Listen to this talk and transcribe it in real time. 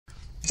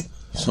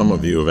Some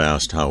of you have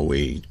asked how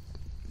we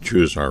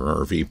choose our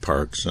RV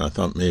parks, and I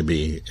thought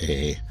maybe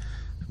a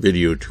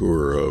video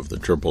tour of the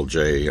Triple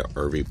J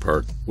RV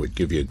park would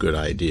give you a good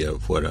idea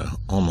of what an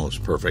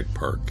almost perfect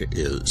park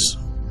is.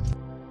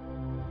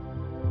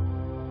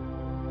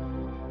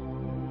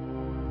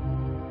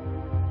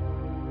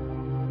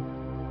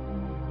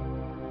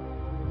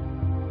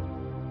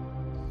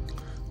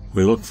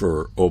 We look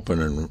for open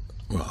and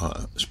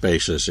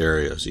spacious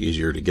areas,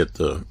 easier to get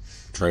the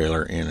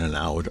trailer in and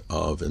out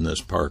of, and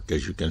this park,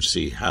 as you can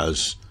see,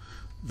 has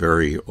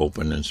very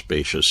open and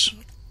spacious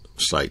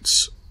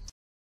sites.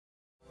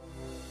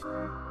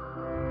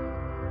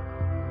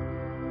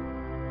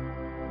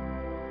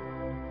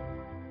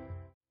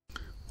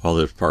 While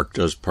this park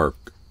does park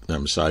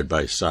them side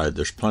by side,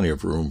 there's plenty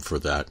of room for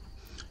that.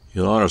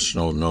 You'll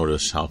also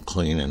notice how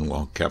clean and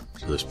well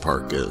kept this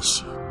park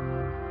is.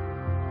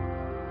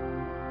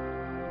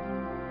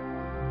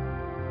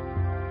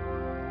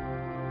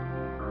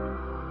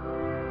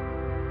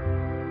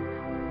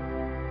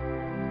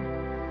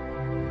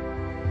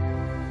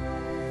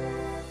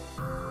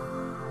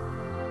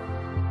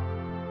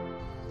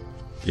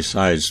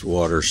 Besides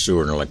water,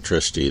 sewer, and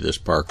electricity, this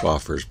park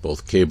offers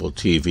both cable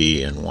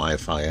TV and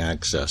Wi-Fi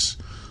access,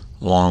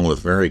 along with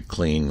very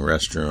clean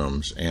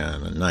restrooms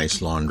and a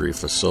nice laundry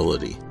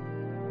facility.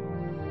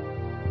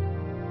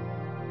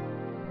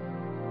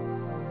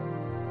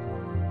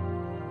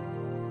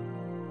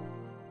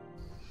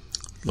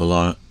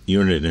 The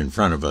unit in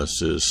front of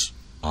us is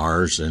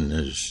ours, and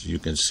as you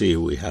can see,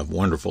 we have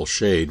wonderful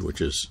shade,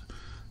 which is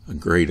a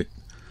great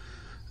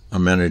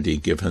amenity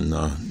given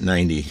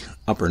the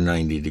upper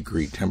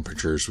 90-degree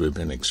temperatures we've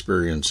been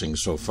experiencing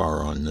so far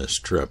on this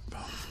trip.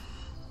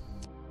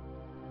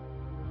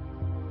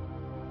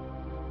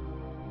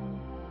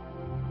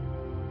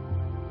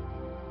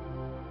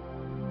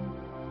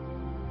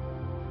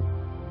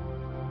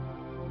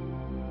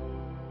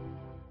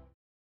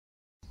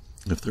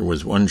 If there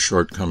was one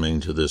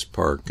shortcoming to this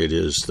park, it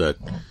is that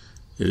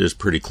it is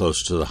pretty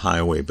close to the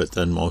highway, but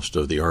then most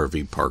of the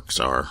RV parks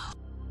are.